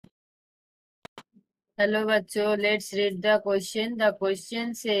Hello bachcho, let's read the question. The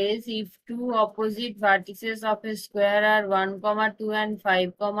question says if two opposite vertices of a square are 1, 2 and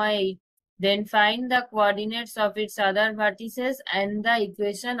 5, 8, then find the coordinates of its other vertices and the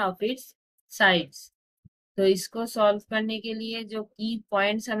equation of its sides. तो इसको solve करने के लिए जो की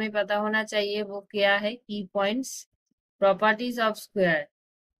points हमें पता होना चाहिए वो क्या है? की points, properties of square.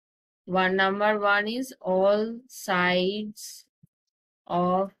 Number 1 is all sides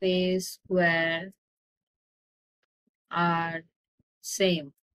of a square are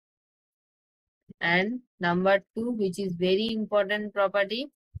same. And number 2, which is very important property,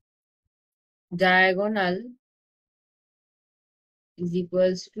 diagonal is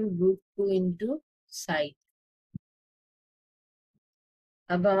equals to √2 into side.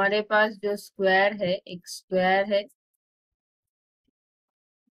 अब हमारे पास जो स्क्वायर है, एक स्क्वायर है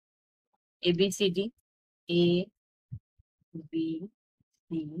ABCD, A B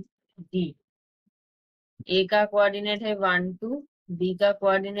C D. A का coordinate है 1 2, B का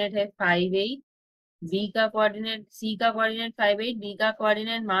coordinate है 5 8, B का कोऑर्डिनेट, C का कोऑर्डिनेट 5 8, B का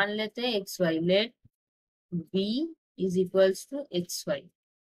कोऑर्डिनेट मान लेते हैं XY. Late B is equals to XY.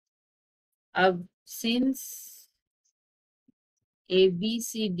 अब since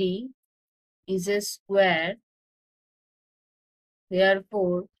ABCD is a square,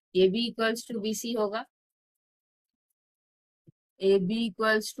 therefore AB equals to BC होगा. AB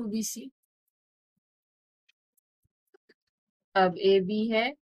equals to BC. अब AB है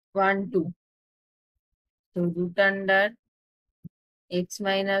 1 2, तो root under x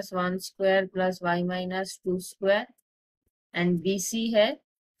minus 1 square plus y minus 2 square, and BC है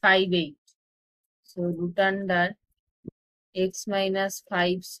 5 8, so root under x minus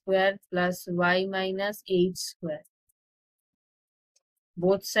 5 square plus y minus 8 square.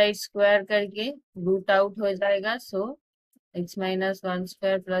 Both side square करके root out हो जाएगा. सो x minus 1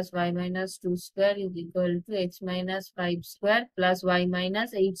 square plus y minus 2 square is equal to x minus 5 square plus y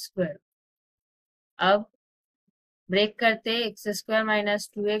minus 8 square. अब break करते x square minus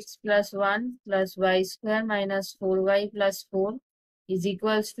 2x plus 1 plus y square minus 4y plus 4 is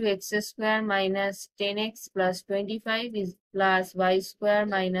equals to x square minus 10x plus 25 is plus y square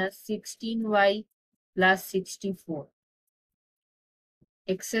minus 16y plus 64.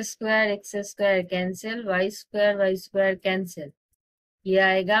 x square cancel, y square cancel. ये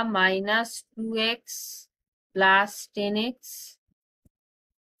आएगा minus 2x plus 10x,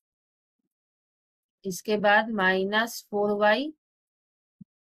 इसके बाद minus 4y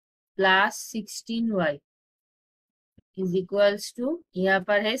plus 16y is equals to, यहाँ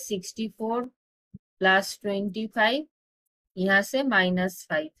पर है 64 plus 25, यहाँ से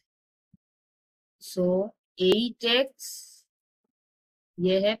 -5. सो 8x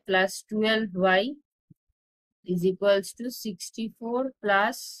ये है plus 12y is equals to 64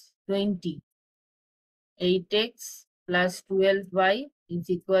 plus 20. 8x plus 12y is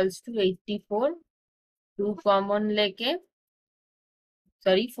equals to 84. 2 common लेके,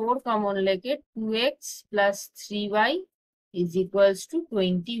 सॉरी 4 कॉमन लेके 2x plus 3y is equals to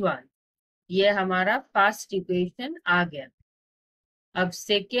 21. ये हमारा फर्स्ट इक्वेशन आ गया. अब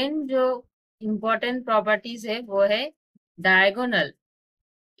सेकेंड जो इम्पोर्टेंट प्रॉपर्टीज है वो है diagonal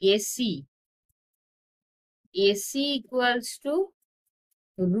AC. AC equals to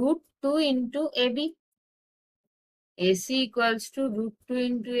 √2 into AB. AC equals to √2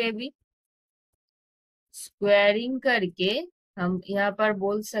 into AB. Squaring करके हम यहाँ पर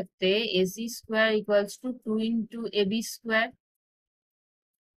बोल सकते हैं AC square equals to 2 into AB square.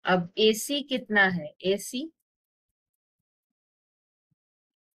 अब AC कितना है? AC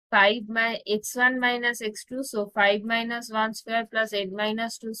 5 x1 minus x2, so 5 minus 1 square plus 8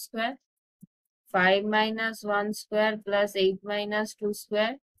 minus 2 square. 5 minus 1 square plus 8 minus 2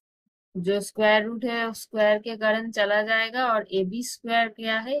 square. जो स्क्वायर रूट है स्क्वायर के कारण चला जाएगा. और AB स्क्वायर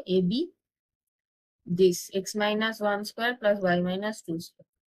क्या है? AB this x minus 1 square plus y minus 2 square.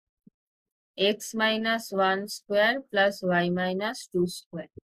 x minus 1 square plus y minus 2 square.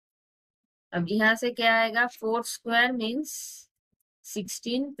 अब यहाँ से क्या आएगा? 4 square means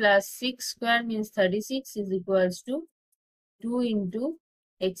 16 plus 6 square means 36 is equals to 2 into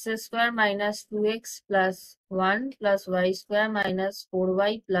x square minus 2x plus 1 plus y square minus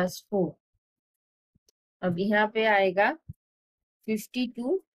 4y plus 4. अब यहाँ पे आएगा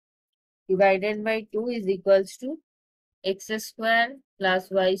 52 divided by 2 is equals to x square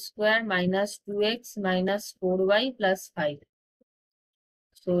plus y square minus 2x minus 4y plus 5.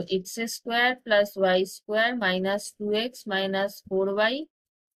 So x square plus y square minus 2x minus 4y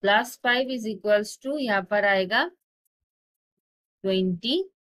plus 5 is equals to, यहाँ पर आएगा 20,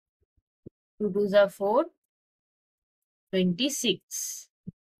 2 2s are 4, 26.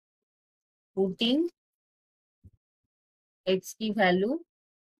 Putting x की value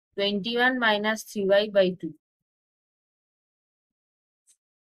 21 minus 3y by 2.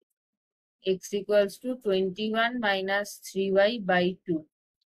 X equals to 21 minus 3y by 2.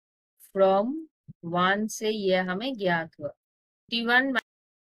 From 1 से ये हमें ज्ञात हुआ 21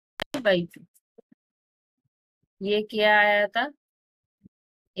 by 2. ये क्या आया था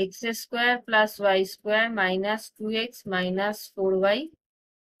x square plus y square minus 2x minus 4y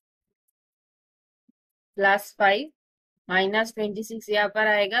plus 5 minus 26 यहाँ पर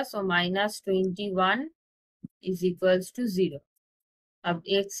आएगा so minus 21 is equals to 0. अब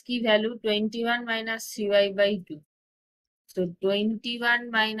x की value 21 minus 3y by 2. So 21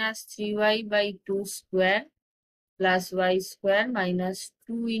 minus 3y by 2 square plus y square minus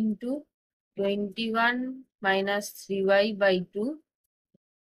 2 into 21 minus 3y by 2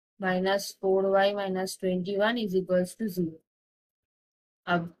 minus 4y minus 21 is equals to 0.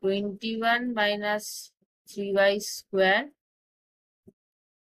 अब 21 minus 3y square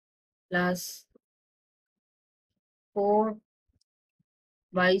plus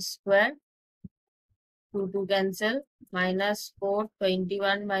 4y square 2 to cancel minus 4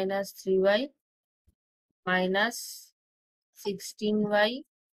 21 minus 3y minus 16y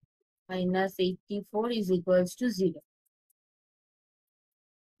minus 84 is equals to 0.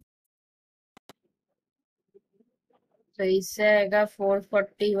 तो इससे आएगा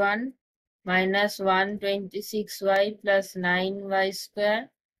 441 minus 126y plus 9y square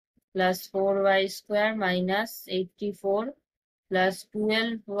plus 4y square minus 84 plus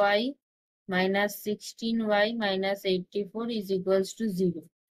 12y minus 16y minus 84 is equals to 0.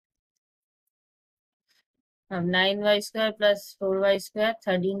 अब 9y square plus 4y square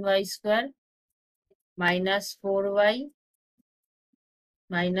 13y square minus 4y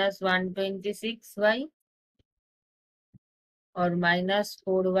minus 126y और minus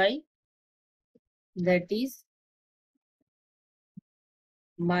 4y that is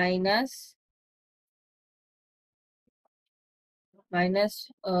minus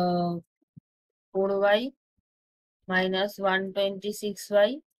 4y minus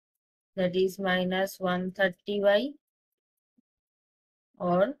 126y that is minus 130y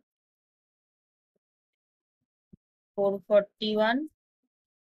और 441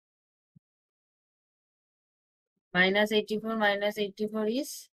 minus 84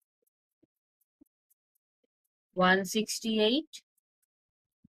 is 168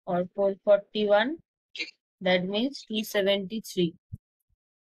 और 441 that means 273.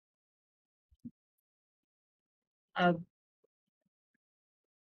 अब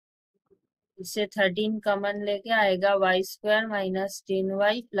इससे 13 common लेके आएगा y square minus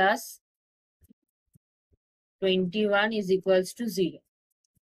 10y plus 21 is equals to 0.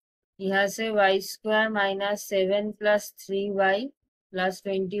 यहाँ से y square minus 7 plus 3y plus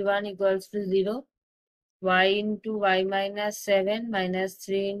 21 equals to 0. y into y minus 7 minus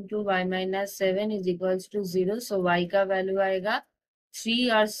 3 into y minus 7 is equals to 0. So y का value आएगा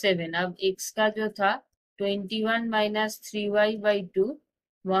 3 और 7. अब x का जो था 21 minus 3y by 2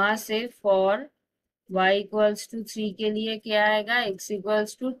 वहां से for y equals to 3 के लिए क्या आएगा x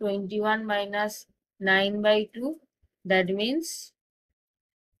equals to 21 minus 9 by 2 that means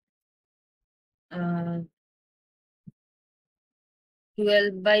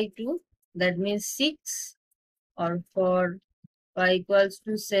 12 by 2 that means 6 और for y equals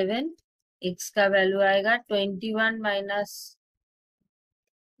to 7 x का वैल्यू आएगा 21 minus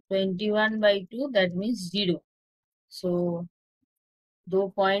 21 by 2 that means 0. So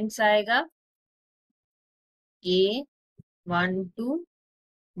 2 points आएगा a 1 2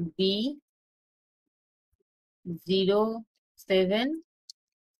 b 0 7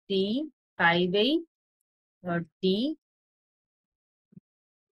 c 5 8 और d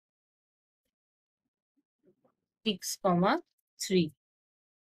 6 3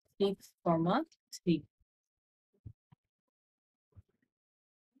 6 3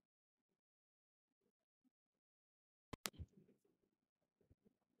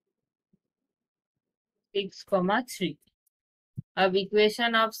 6 3. अब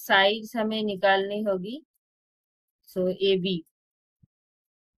इक्वेशन ऑफ साइड्स हमें निकालनी होगी. सो ए बी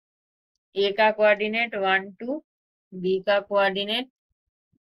ए का कोऑर्डिनेट 1 2 बी का coordinate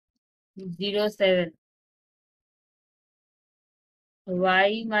 0 7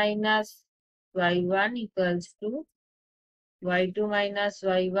 y minus y1 equals to y2 minus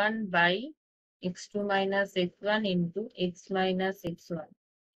y1 by x2 minus x1 into x minus x1.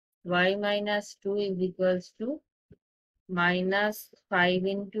 Y minus 2 is equals to minus 5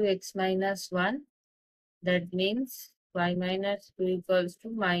 into x minus 1. That means y minus 2 equals to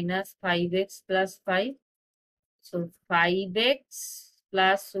minus 5x plus 5. So 5x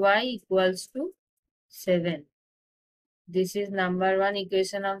plus y equals to 7. This is number 1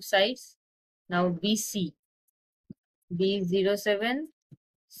 equation of sides. Now BC. B07,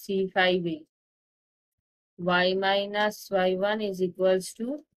 C58. Y minus y1 is equals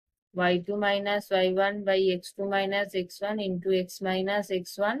to y2 minus y1 by x2 minus x1 into x minus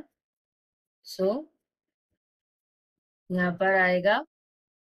x1. So यहाँ पर आएगा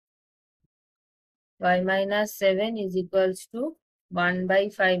y minus 7 is equals to 1 by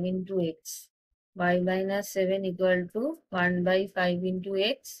 5 into x. Y minus 7 equal to 1 by 5 into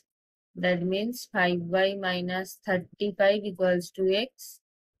x. That means 5y minus 35 equals to x.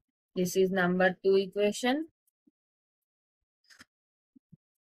 This is number 2 equation.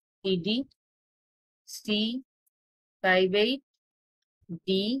 PD C 58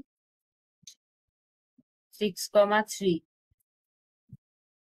 D 6,3.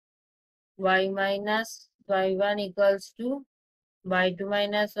 Y minus y1 equals to y2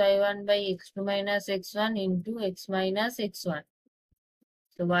 minus y1 by x2 minus x1 into x minus x1.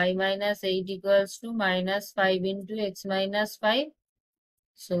 So y minus 8 equals to minus 5 into x minus 5.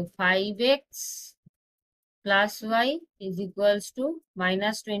 So 5x plus y is equals to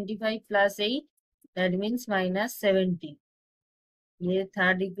minus 25 plus 8. That means minus 70. ये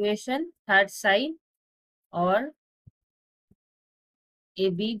third equation, third side, और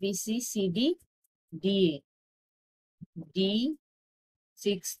AB, BC, CD, DA. D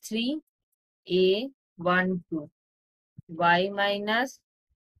 63 A 12. Y minus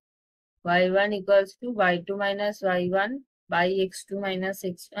y1 equals to y2 minus y1 by x2 minus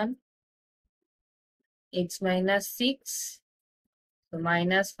x1, x minus 6. So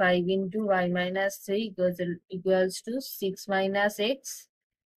minus 5 into y minus 3 equals to 6 minus x.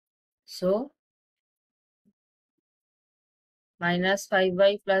 So minus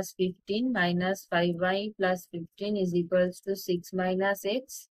 5y plus 15 minus 5y plus 15 is equals to 6 minus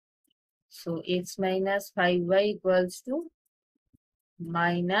x. So x minus 5y equals to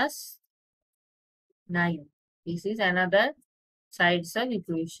minus 9. This is another sides of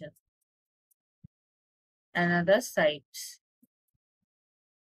equation. Another sides.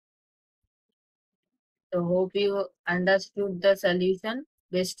 So hope you understood the solution.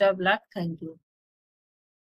 Best of luck. Thank you.